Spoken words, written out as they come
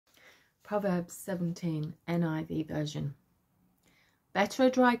Proverbs 17, NIV version. Better a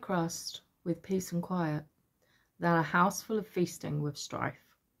dry crust with peace and quiet than a house full of feasting with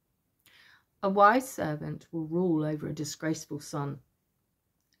strife. A wise servant will rule over a disgraceful son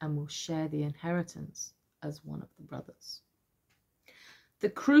and will share the inheritance as one of the brothers. The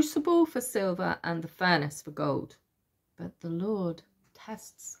crucible for silver and the furnace for gold, but the Lord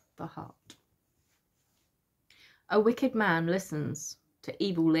tests the heart. A wicked man listens to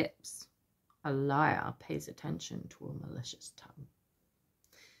evil lips. A liar pays attention to a malicious tongue.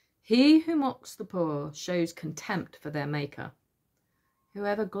 He who mocks the poor shows contempt for their maker.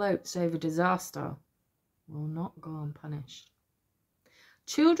 Whoever gloats over disaster will not go unpunished.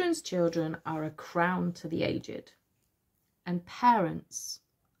 Children's children are a crown to the aged, and parents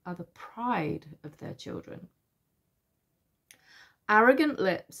are the pride of their children. Arrogant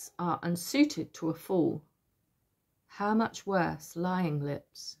lips are unsuited to a fool. How much worse lying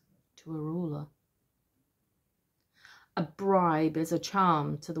lips to a ruler. A bribe is a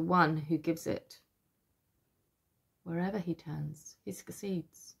charm to the one who gives it. Wherever he turns, he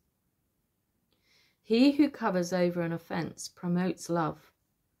succeeds. He who covers over an offence promotes love,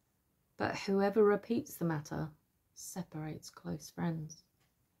 but whoever repeats the matter separates close friends.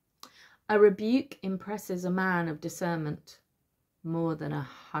 A rebuke impresses a man of discernment more than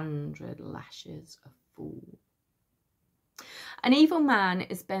 100 lashes a fool. An evil man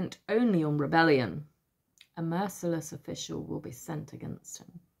is bent only on rebellion. A merciless official will be sent against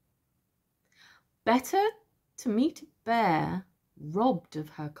him. Better to meet a bear robbed of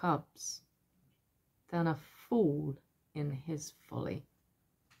her cubs than a fool in his folly.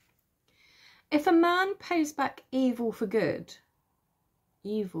 If a man pays back evil for good,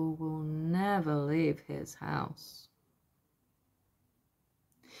 evil will never leave his house.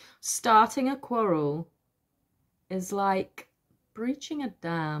 Starting a quarrel is like breaching a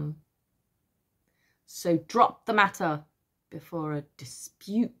dam. So drop the matter before a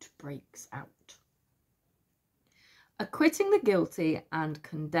dispute breaks out. Acquitting the guilty and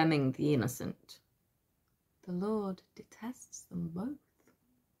condemning the innocent. The Lord detests them both.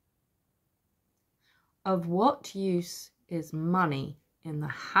 Of what use is money in the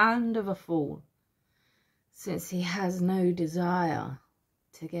hand of a fool, since he has no desire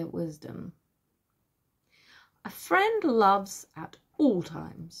to get wisdom? A friend loves at all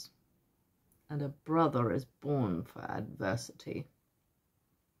times, and a brother is born for adversity.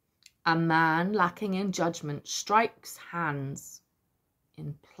 A man lacking in judgment strikes hands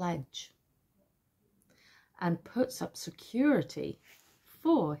in pledge and puts up security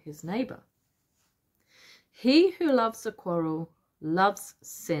for his neighbour. He who loves a quarrel loves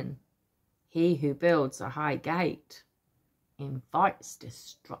sin. He who builds a high gate invites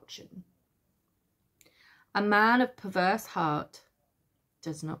destruction. A man of perverse heart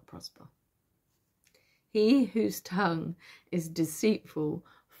does not prosper. He whose tongue is deceitful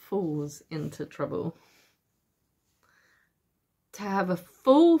falls into trouble. To have a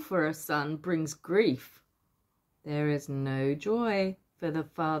fool for a son brings grief. There is no joy for the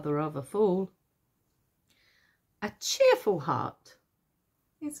father of a fool. A cheerful heart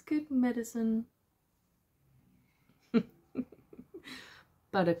is good medicine,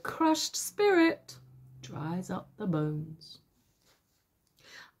 but a crushed spirit dries up the bones.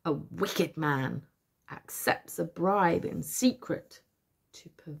 A wicked man accepts a bribe in secret to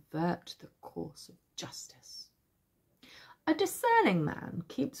pervert the course of justice. A discerning man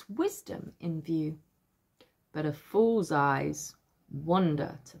keeps wisdom in view, but a fool's eyes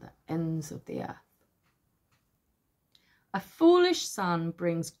wander to the ends of the earth. A foolish son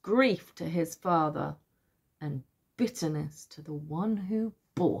brings grief to his father and bitterness to the one who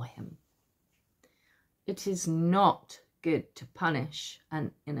bore him. It is not good to punish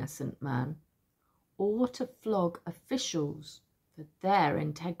an innocent man or to flog officials for their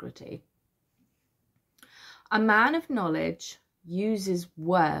integrity. A man of knowledge uses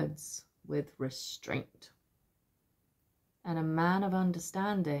words with restraint, and a man of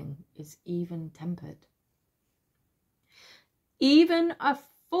understanding is even-tempered. Even a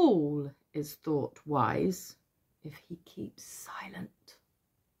fool is thought wise if he keeps silent,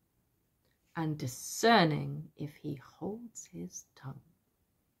 and discerning if he holds his tongue.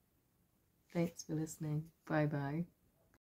 Thanks for listening. Bye-bye.